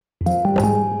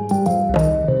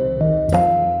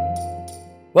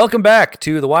Welcome back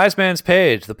to The Wise Man's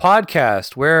Page, the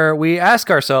podcast where we ask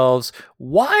ourselves,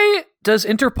 why does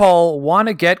Interpol want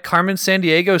to get Carmen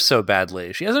Sandiego so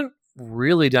badly? She hasn't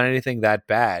really done anything that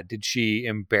bad. Did she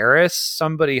embarrass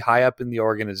somebody high up in the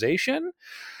organization?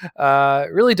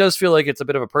 It really does feel like it's a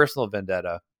bit of a personal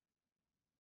vendetta.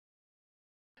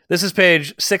 This is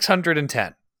page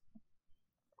 610.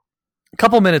 A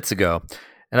couple minutes ago,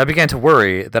 and I began to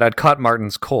worry that I'd caught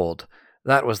Martin's cold.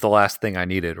 That was the last thing I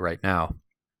needed right now.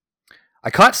 I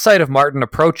caught sight of Martin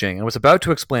approaching and was about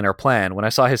to explain our plan when I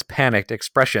saw his panicked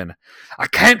expression. "I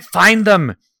can't find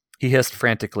them!" he hissed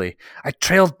frantically. "I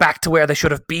trailed back to where they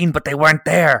should have been, but they weren't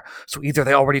there. So either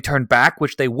they already turned back,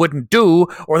 which they wouldn't do,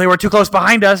 or they were too close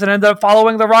behind us and ended up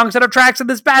following the wrong set of tracks in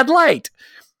this bad light."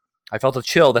 I felt a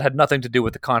chill that had nothing to do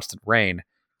with the constant rain.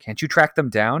 "Can't you track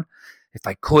them down?" "If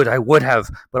I could, I would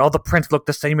have, but all the prints look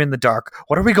the same in the dark.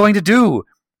 What are we going to do?"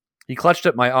 He clutched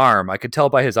at my arm. I could tell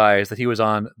by his eyes that he was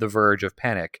on the verge of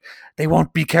panic. "They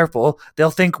won't be careful.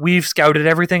 They'll think we've scouted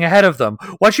everything ahead of them.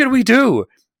 What should we do?"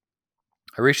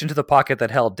 I reached into the pocket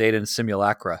that held Dayton's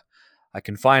simulacra. I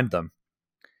can find them.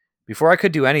 Before I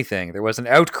could do anything, there was an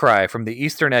outcry from the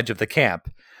eastern edge of the camp.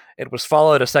 It was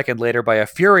followed a second later by a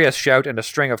furious shout and a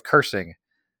string of cursing.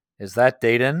 "Is that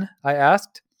Dayton?" I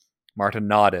asked. Martin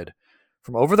nodded.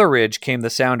 From over the ridge came the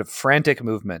sound of frantic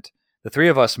movement. The three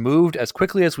of us moved as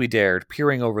quickly as we dared,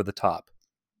 peering over the top.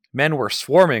 Men were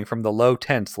swarming from the low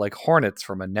tents like hornets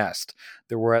from a nest.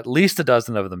 There were at least a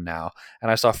dozen of them now, and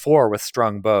I saw 4 with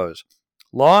strung bows.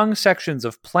 Long sections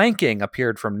of planking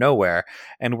appeared from nowhere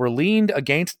and were leaned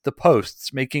against the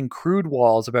posts, making crude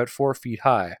walls about 4 feet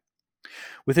high.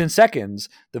 Within seconds,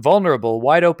 the vulnerable,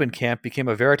 wide-open camp became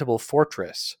a veritable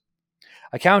fortress.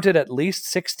 I counted at least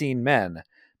 16 men,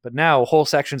 but now whole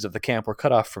sections of the camp were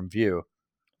cut off from view.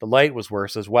 The light was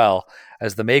worse as well,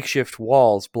 as the makeshift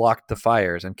walls blocked the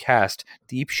fires and cast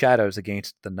deep shadows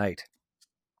against the night.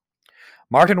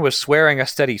 Martin was swearing a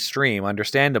steady stream,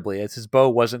 understandably, as his bow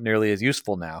wasn't nearly as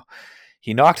useful now.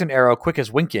 He knocked an arrow quick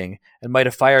as winking, and might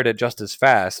have fired it just as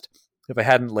fast, if I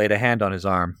hadn't laid a hand on his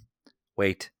arm.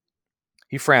 "Wait."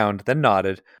 He frowned, then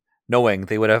nodded, knowing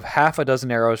they would have half a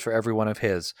dozen arrows for every one of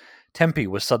his. Tempe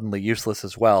was suddenly useless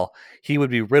as well. He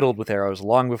would be riddled with arrows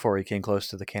long before he came close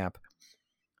to the camp.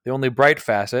 The only bright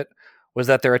facet was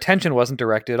that their attention wasn't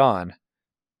directed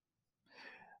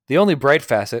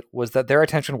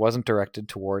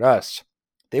toward us.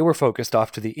 They were focused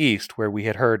off to the east, where we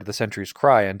had heard the sentry's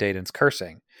cry and Dayton's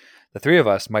cursing. The 3 of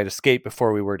us might escape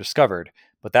before we were discovered,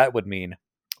 but that would mean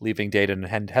leaving Dayton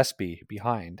and Hespe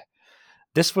behind.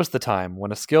 This was the time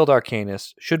when a skilled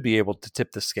arcanist should be able to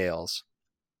tip the scales.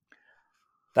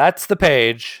 That's the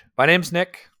page. My name's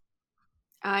Nick.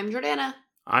 I'm Jordana.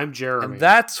 I'm Jeremy. And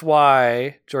that's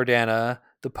why, Jordana,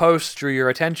 the posts drew your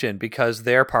attention, because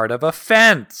they're part of a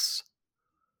fence.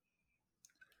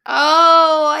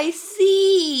 Oh, I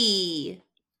see.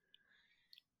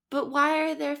 But why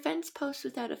are there fence posts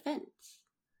without a fence?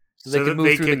 So they can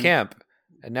move through the camp.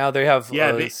 And now they have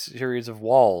a series of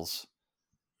walls.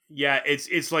 Yeah,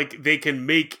 it's like they can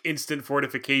make instant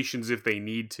fortifications if they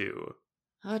need to.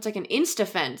 Oh, it's like an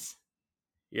insta-fence.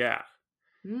 Yeah.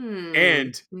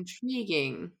 And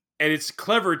intriguing. And it's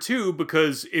clever too,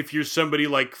 because if you're somebody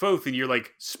like Kvothe and you're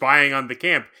like spying on the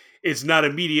camp, it's not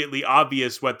immediately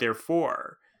obvious what they're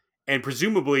for. And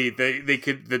presumably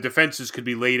the defenses could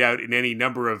be laid out in any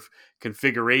number of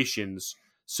configurations.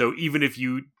 So even if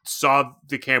you saw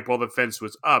the camp while the fence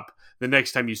was up, the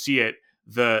next time you see it,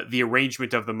 the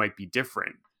arrangement of them might be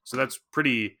different. So that's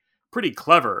pretty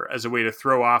clever as a way to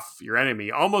throw off your enemy,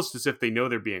 almost as if they know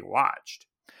they're being watched.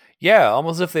 Yeah,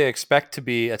 almost as if they expect to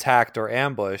be attacked or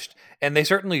ambushed, and they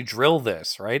certainly drill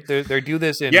this, right? They do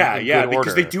this in good order.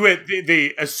 Because they do it.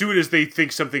 They as soon as they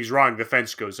think something's wrong, the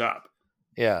fence goes up.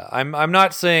 Yeah, I'm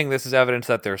not saying this is evidence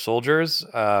that they're soldiers.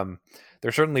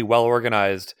 They're certainly well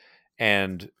organized,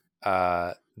 and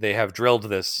they have drilled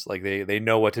this. Like they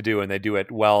know what to do, and they do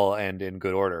it well and in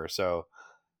good order. So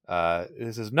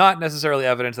this is not necessarily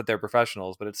evidence that they're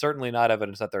professionals, but it's certainly not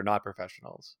evidence that they're not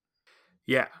professionals.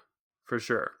 Yeah, for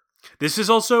sure. This is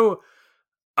also,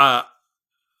 I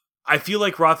feel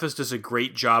like Rothfuss does a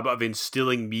great job of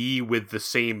instilling me with the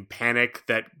same panic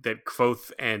that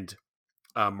Kvothe and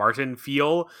Martin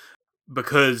feel,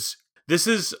 because this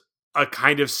is a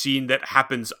kind of scene that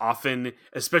happens often,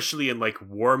 especially in like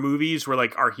war movies, where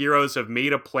like our heroes have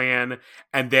made a plan,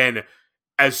 and then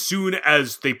as soon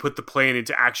as they put the plan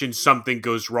into action, something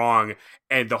goes wrong,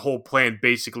 and the whole plan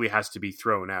basically has to be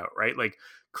thrown out, right? Like,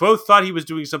 Kvothe thought he was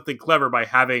doing something clever by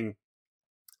having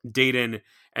Dayton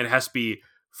and Hespe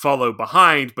follow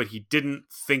behind, but he didn't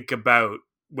think about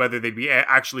whether they'd be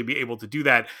actually be able to do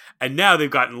that. And now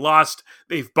they've gotten lost.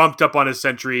 They've bumped up on a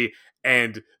sentry,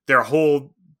 and their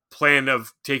whole plan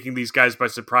of taking these guys by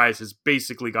surprise has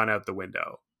basically gone out the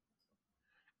window.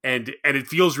 And it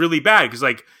feels really bad because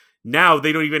like now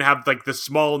they don't even have like the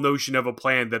small notion of a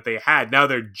plan that they had. Now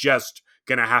they're just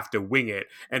gonna have to wing it.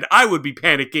 And I would be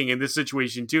panicking in this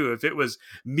situation too if it was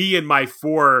me and my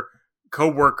 4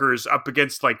 co-workers up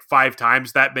against like 5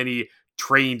 times that many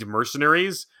trained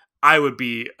mercenaries. I would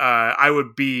be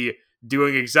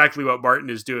doing exactly what Martin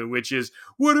is doing, which is,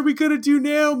 what are we gonna do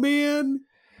now, man?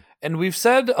 And we've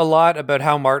said a lot about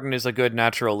how Martin is a good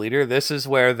natural leader. This is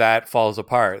where that falls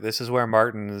apart. This is where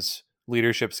Martin's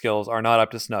leadership skills are not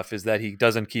up to snuff, is that he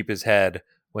doesn't keep his head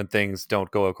when things don't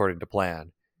go according to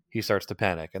plan. He starts to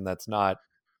panic, and that's not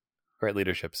great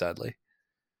leadership, sadly.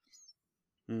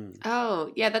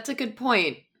 Oh, yeah, that's a good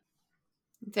point.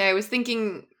 I was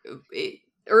thinking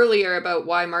earlier about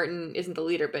why Martin isn't the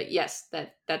leader, but yes,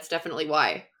 that's definitely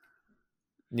why.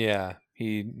 Yeah,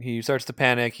 he starts to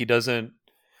panic. He doesn't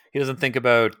think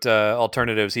about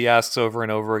alternatives. He asks over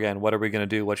and over again, what are we going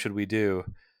to do? What should we do?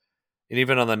 And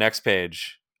even on the next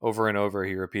page, over and over,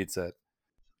 he repeats it.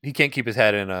 He can't keep his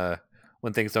head in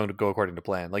when things don't go according to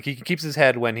plan. Like, he keeps his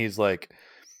head when he's like,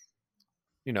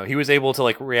 he was able to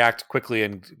like react quickly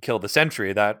and kill the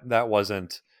sentry. That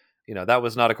wasn't, that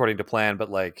was not according to plan, but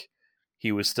like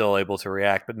he was still able to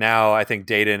react. But now I think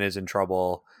Dedan is in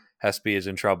trouble. Hespe is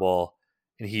in trouble,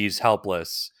 and he's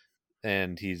helpless.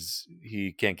 And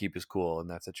he can't keep his cool in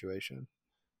that situation.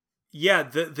 Yeah,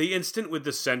 the instant with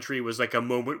the sentry was like a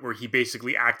moment where he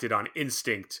basically acted on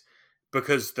instinct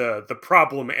because the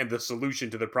problem and the solution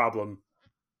to the problem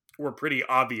were pretty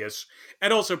obvious,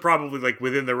 and also probably like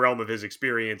within the realm of his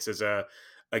experience as a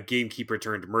gamekeeper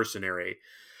turned mercenary.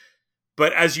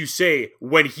 But as you say,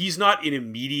 when he's not in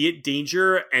immediate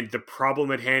danger and the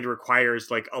problem at hand requires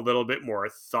like a little bit more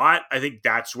thought, I think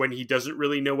that's when he doesn't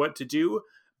really know what to do.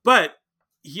 But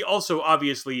he also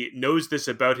obviously knows this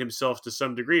about himself to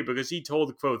some degree, because he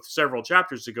told Kvothe several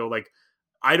chapters ago, like,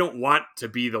 I don't want to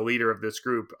be the leader of this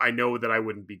group. I know that I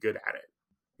wouldn't be good at it.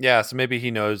 Yeah, so maybe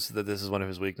he knows that this is one of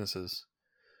his weaknesses.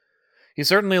 He's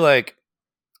certainly like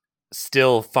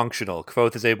still functional.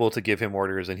 Kvothe is able to give him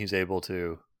orders and he's able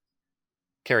to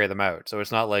carry them out. So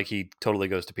it's not like he totally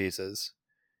goes to pieces.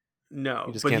 No,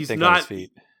 he just but can't he's think not on his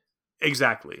feet.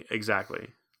 Exactly.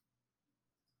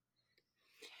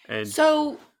 And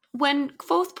so when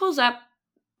Kvothe pulls out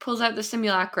the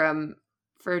simulacrum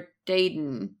for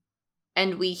Dedan,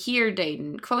 and we hear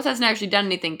Dedan, Kvothe hasn't actually done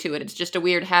anything to it. It's just a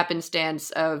weird happenstance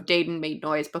of Dedan made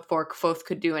noise before Kvothe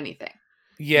could do anything.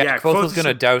 Yeah, Kvothe was going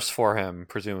to douse for him,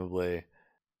 presumably.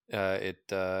 It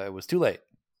was too late.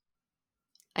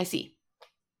 I see.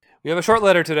 We have a short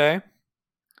letter today.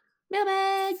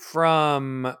 Mailbag!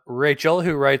 From Rachel,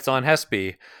 who writes on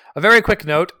Hespe. A very quick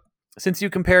note. Since you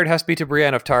compared Hespe to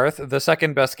Brienne of Tarth, the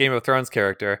second best Game of Thrones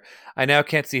character, I now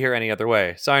can't see her any other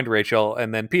way. Signed, Rachel.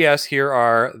 And then P.S. Here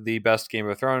are the best Game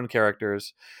of Thrones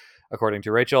characters, according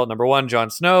to Rachel. Number 1, Jon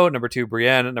Snow. Number 2,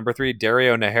 Brienne. Number 3,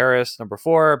 Daario Naharis. Number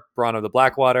 4, Bronn of the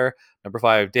Blackwater. Number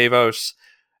 5, Davos.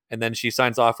 And then she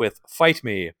signs off with, fight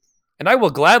me. And I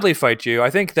will gladly fight you. I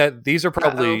think that these are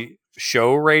probably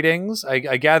show ratings.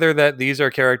 I gather that these are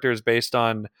characters based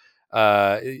on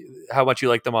how much you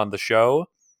like them on the show.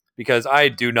 Because I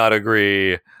do not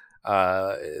agree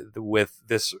with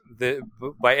this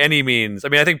by any means. I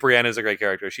mean, I think Brienne is a great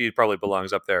character. She probably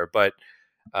belongs up there. But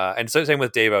and so same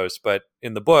with Davos. But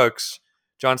in the books,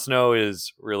 Jon Snow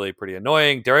is really pretty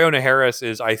annoying. Daario Naharis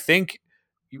is, I think,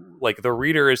 like the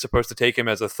reader is supposed to take him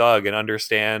as a thug and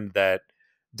understand that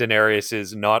Daenerys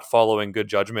is not following good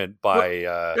judgment by.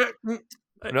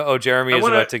 Jeremy is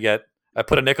about to get. I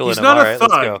put a nickel in him. All right,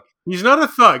 let's go. He's not a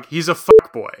thug. He's a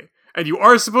fuckboy. And you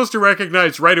are supposed to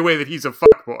recognize right away that he's a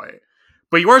fuckboy.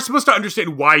 But you are supposed to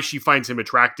understand why she finds him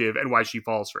attractive and why she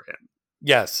falls for him.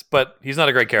 Yes, but he's not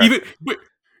a great character.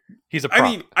 He's a prop.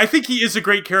 I mean, I think he is a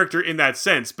great character in that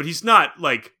sense, but he's not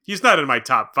in my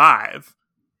top 5.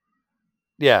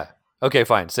 Yeah. Okay,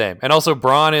 fine. Same. And also,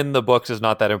 Bronn in the books is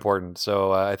not that important.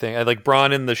 So I think I like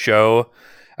Bronn in the show.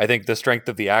 I think the strength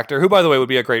of the actor, who, by the way, would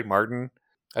be a great Martin.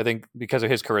 I think because of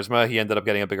his charisma, he ended up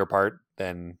getting a bigger part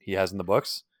than he has in the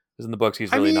books. Because in the books,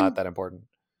 he's really not that important.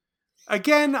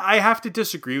 Again, I have to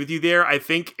disagree with you there. I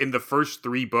think in the first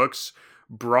 3 books,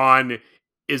 Bronn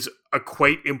is a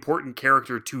quite important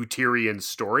character to Tyrion's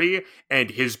story,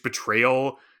 and his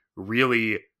betrayal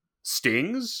really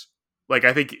stings. Like,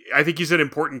 I think he's an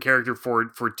important character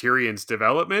for Tyrion's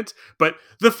development. But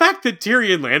the fact that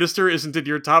Tyrion Lannister isn't in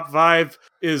your top 5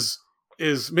 is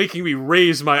is making me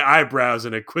raise my eyebrows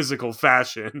in a quizzical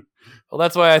fashion. Well,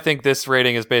 that's why I think this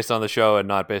rating is based on the show and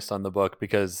not based on the book,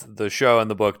 because the show and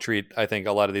the book treat, I think,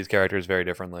 a lot of these characters very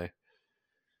differently.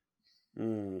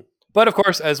 But of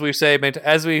course, as we say on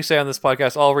this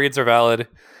podcast, all reads are valid,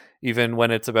 even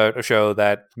when it's about a show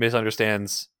that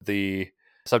misunderstands the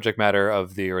subject matter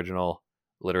of the original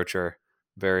literature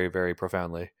very, very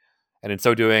profoundly, and in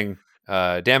so doing,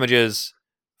 damages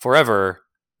forever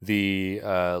the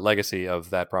legacy of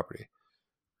that property.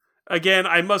 Again,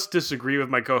 I must disagree with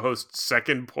my co-host's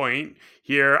second point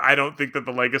here. I don't think that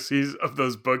the legacies of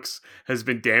those books has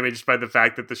been damaged by the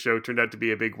fact that the show turned out to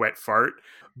be a big wet fart.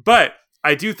 But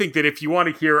I do think that if you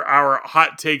want to hear our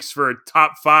hot takes for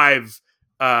top 5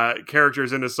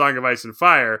 characters in A Song of Ice and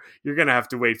Fire, you're going to have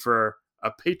to wait for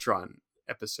a Patreon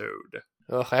episode.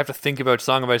 Ugh, I have to think about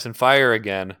Song of Ice and Fire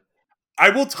again.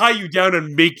 I will tie you down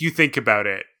and make you think about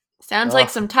it. Sounds like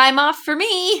some time off for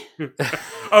me.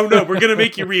 Oh no, we're gonna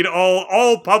make you read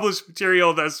all published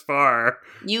material thus far.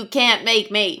 You can't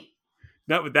make me.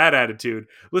 Not with that attitude.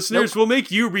 Listeners, We'll make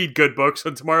you read good books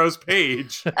on tomorrow's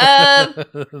page.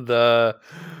 The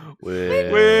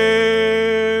Witch